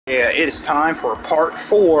Yeah, it is time for part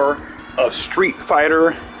 4 of Street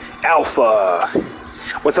Fighter Alpha.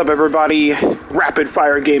 What's up, everybody? Rapid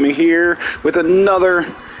Fire Gaming here with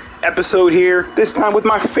another episode here. This time with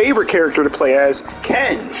my favorite character to play as,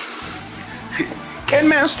 Ken. Ken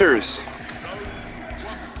Masters.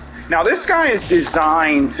 Now, this guy is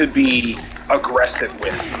designed to be aggressive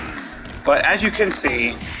with, but as you can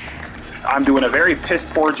see, I'm doing a very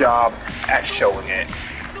piss-poor job at showing it.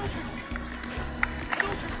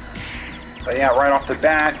 But yeah, right off the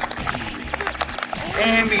bat,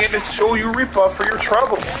 and begin to show you Reaper for your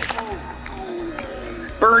trouble.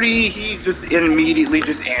 Birdie, he just immediately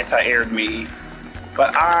just anti-aired me,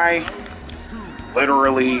 but I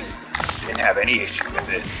literally didn't have any issue with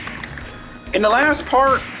it. In the last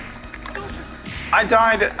part, I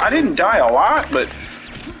didn't die a lot, but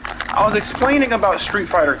I was explaining about Street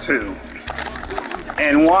Fighter 2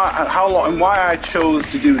 and why I chose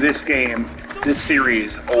to do this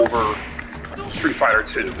series over Street Fighter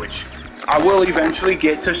 2, which I will eventually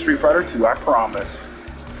get to Street Fighter 2, I promise.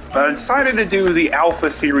 But I decided to do the Alpha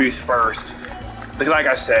series first, like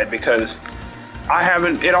I said, because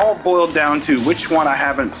it all boiled down to which one I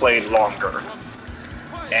haven't played longer.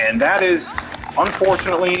 And that is,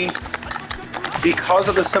 unfortunately, because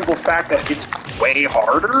of the simple fact that it's way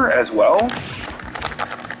harder as well.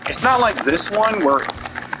 It's not like this one where,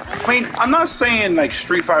 I mean, I'm not saying like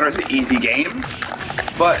Street Fighter is an easy game,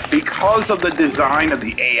 but because of the design of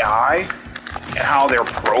the AI and how they're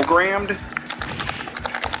programmed,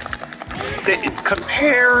 it's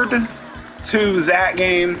compared to that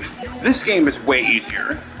game, this game is way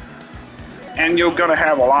easier. And you're gonna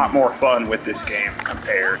have a lot more fun with this game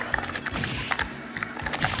compared.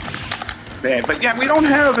 Man, but yeah, we don't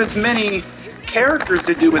have as many characters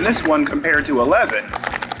to do in this one compared to 11.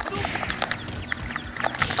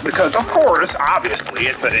 Because, of course, obviously,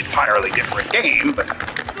 it's an entirely different game, but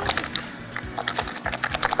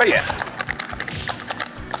yeah.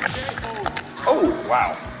 Oh,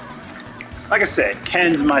 wow. Like I said,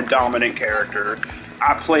 Ken's my dominant character.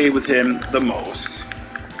 I play with him the most.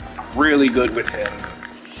 I'm really good with him.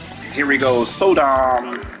 Here we go,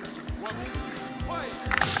 Sodom.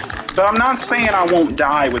 But I'm not saying I won't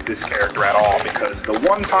die with this character at all, because the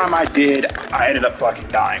one time I did, I ended up fucking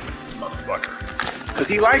dying with this motherfucker. Because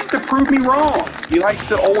he likes to prove me wrong. He likes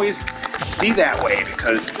to always be that way,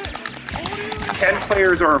 because Ken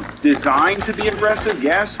players are designed to be aggressive,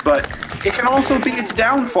 yes, but it can also be its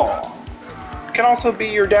downfall. It can also be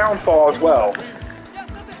your downfall as well.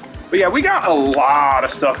 But yeah, we got a lot of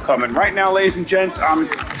stuff coming. Right now, ladies and gents, I'm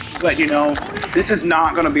just letting you know, this is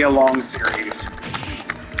not going to be a long series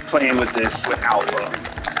playing with Alpha.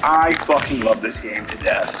 I fucking love this game to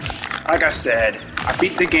death. Like I said, I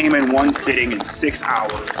beat the game in one sitting in 6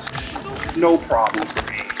 hours. It's no problem for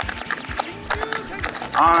me.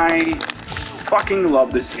 I fucking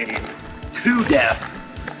love this game to death.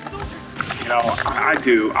 You know, I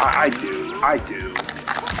do.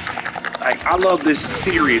 Like, I love this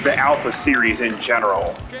series, the Alpha series in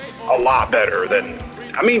general, a lot better than,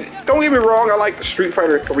 I mean, don't get me wrong, I like the Street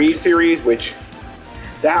Fighter 3 series, which,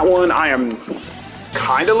 that one I am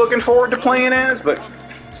kind of looking forward to playing as, but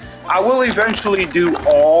I will eventually do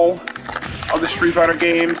all of the Street Fighter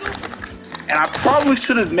games, and I probably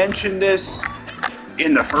should have mentioned this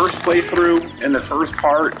in the first playthrough, in the first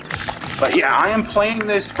part, but yeah, I am playing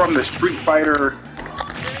this from the Street Fighter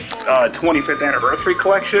 25th Anniversary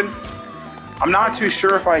Collection. I'm not too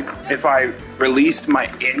sure if I released my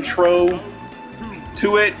intro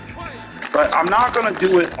to it, but I'm not going to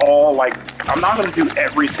do it all, like, I'm not going to do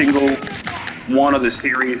every single one of the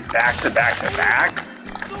series back to back to back.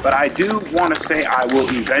 But I do want to say I will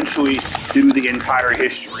eventually do the entire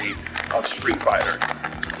history of Street Fighter.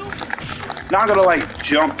 Not gonna like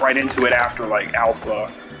jump right into it after like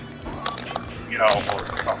Alpha, you know,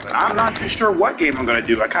 or something. I'm not too sure what game I'm gonna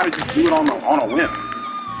do. I kind of just do it on a whim.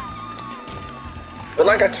 But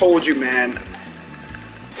like I told you, man,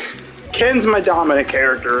 Ken's my dominant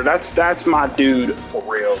character. That's my dude for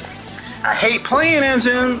real. I hate playing as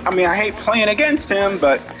him. I mean, I hate playing against him,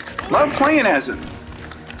 but love playing as him.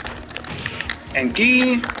 And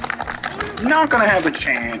Guy, not gonna have a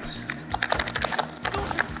chance.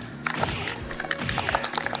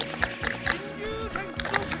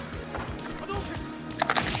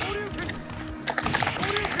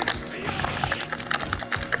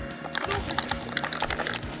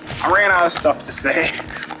 I ran out of stuff to say.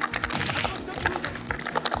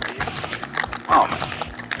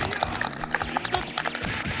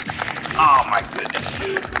 Oh my goodness,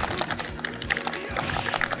 dude.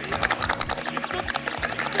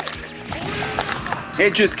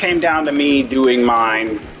 It just came down to me doing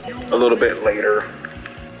mine a little bit later.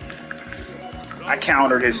 I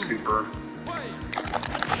countered his super.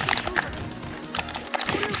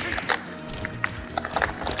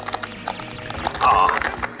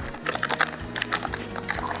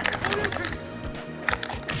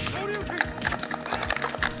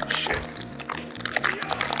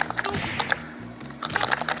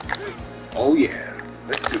 Oh yeah,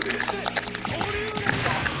 let's do this.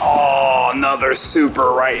 Oh, another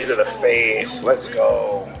super right into the face. Let's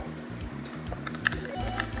go.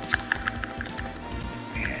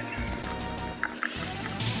 Man.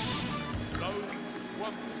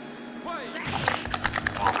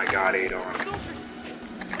 Oh my god, Adon.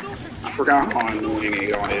 I forgot how annoying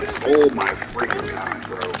Adon is. Oh my freaking god,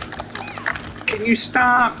 bro. Can you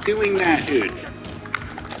stop doing that, dude?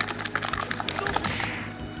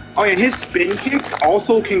 Oh yeah, and his spin kicks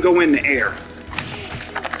also can go in the air.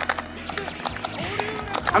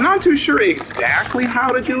 I'm not too sure exactly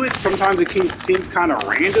how to do it. Sometimes it seems kind of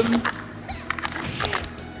random.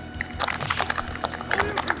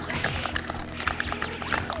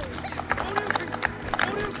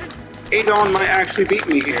 Adon might actually beat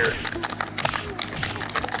me here.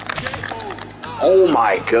 Oh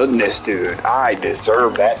my goodness, dude. I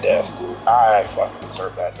deserve that death, dude. I fucking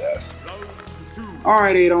deserve that death.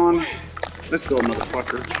 Alright, Adon. Let's go,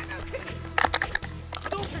 motherfucker.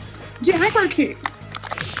 Jaguar kick.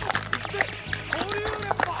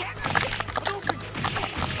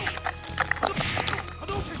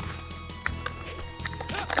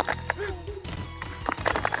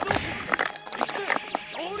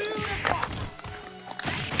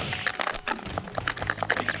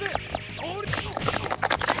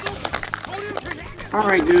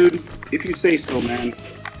 Alright, dude. If you say so, man.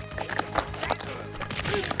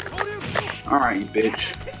 Alright, you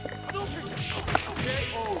bitch.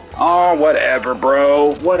 Oh, whatever,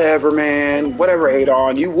 bro. Whatever, man. Whatever,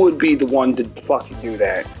 Adon. You would be the one to fucking do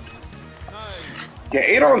that. Yeah,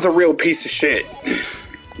 Adon's a real piece of shit.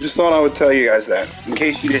 Just thought I would tell you guys that, in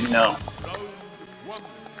case you didn't know.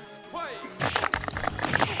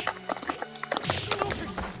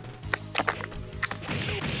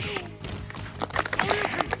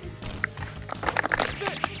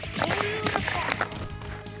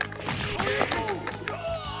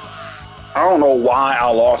 I don't know why I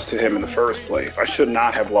lost to him in the first place. I should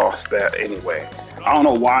not have lost that anyway. I don't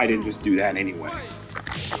know why I didn't just do that anyway.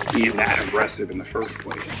 Being that aggressive in the first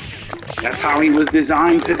place. That's how he was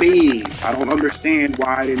designed to be. I don't understand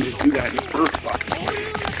why I didn't just do that in the first fucking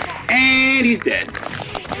place. And he's dead.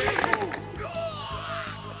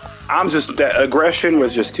 That aggression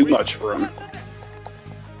was just too much for him.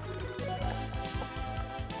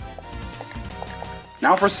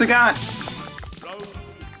 Now for Sagat.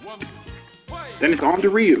 Then it's on to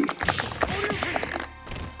Ryu.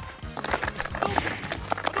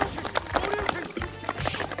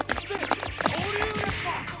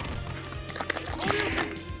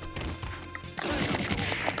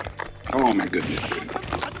 Oh my goodness, dude.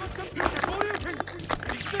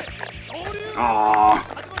 Aww.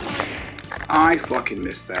 I fucking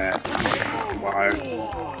missed that. I don't know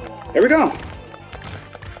why. There we go.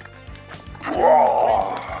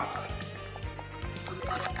 Whoa.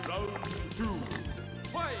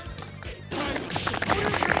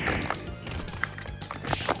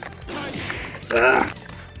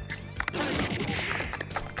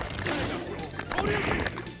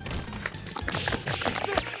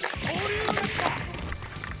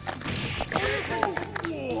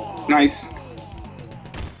 Nice.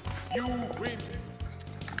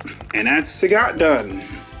 And that's Sagat done.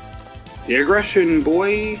 The aggression,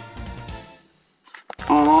 boy.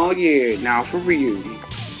 Oh yeah, now for Ryu.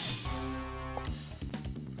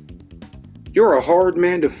 You're a hard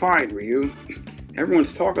man to find, Ryu.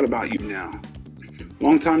 Everyone's talking about you now.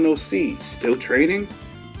 Long time no see. Still training?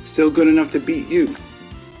 Still good enough to beat you.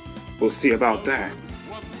 We'll see about that.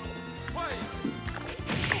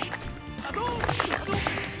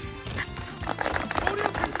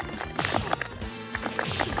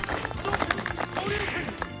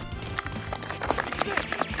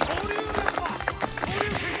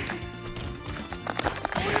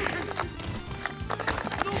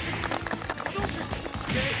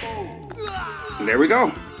 There we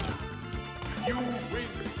go.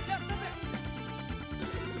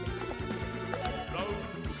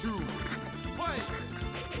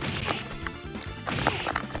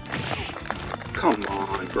 Come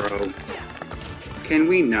on, bro. Can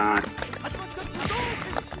we not?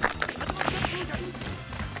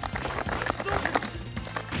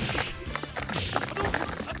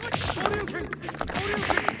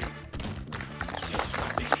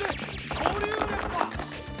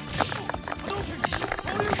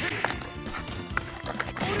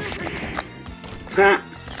 Huh?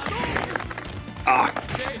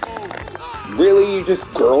 Really? You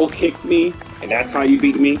just girl kicked me? And that's how you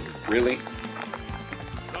beat me? Really?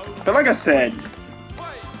 But like I said,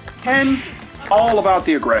 Ken, all about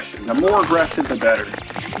the aggression. The more aggressive, the better.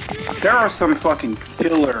 There are some fucking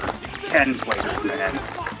killer Ken players, man.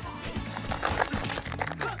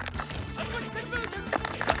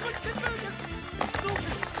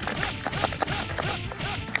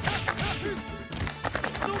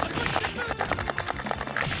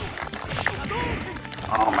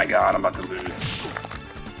 Oh my god, I'm about to lose.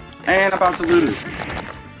 And I'm about to lose.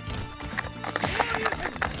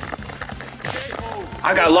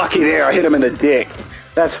 I got lucky there. I hit him in the dick.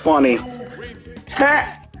 That's funny.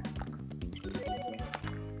 Ha!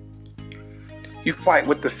 You fight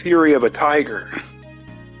with the fury of a tiger.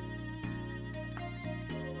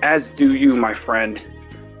 As do you, my friend.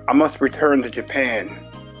 I must return to Japan.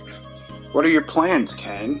 What are your plans,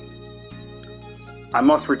 Ken? I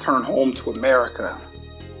must return home to America.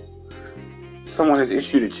 Someone has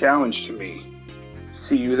issued a challenge to me.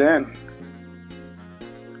 See you then.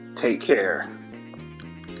 Take care.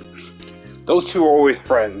 Those two are always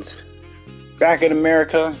friends. Back in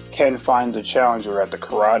America, Ken finds a challenger at the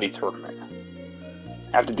karate tournament.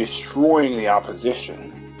 After destroying the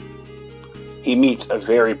opposition, he meets a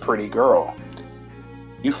very pretty girl.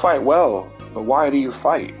 You fight well, but why do you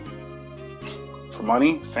fight? For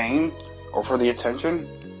money, fame, or for the attention?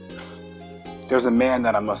 There's a man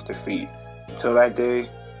that I must defeat. Till that day,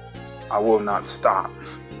 I will not stop.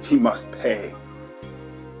 He must pay.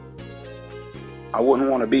 I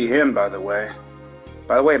wouldn't want to be him, by the way.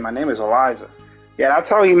 By the way, my name is Eliza. Yeah, that's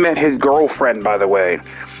how he met his girlfriend, by the way,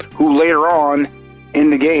 who later on in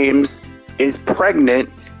the games is pregnant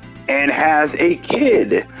and has a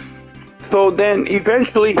kid. So then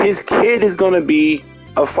eventually his kid is going to be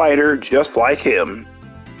a fighter just like him.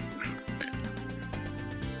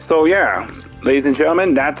 So yeah, ladies and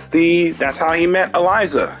gentlemen, that's how he met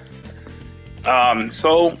Eliza.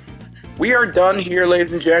 So we are done here,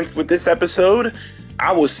 ladies and gents, with this episode.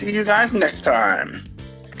 I will see you guys next time.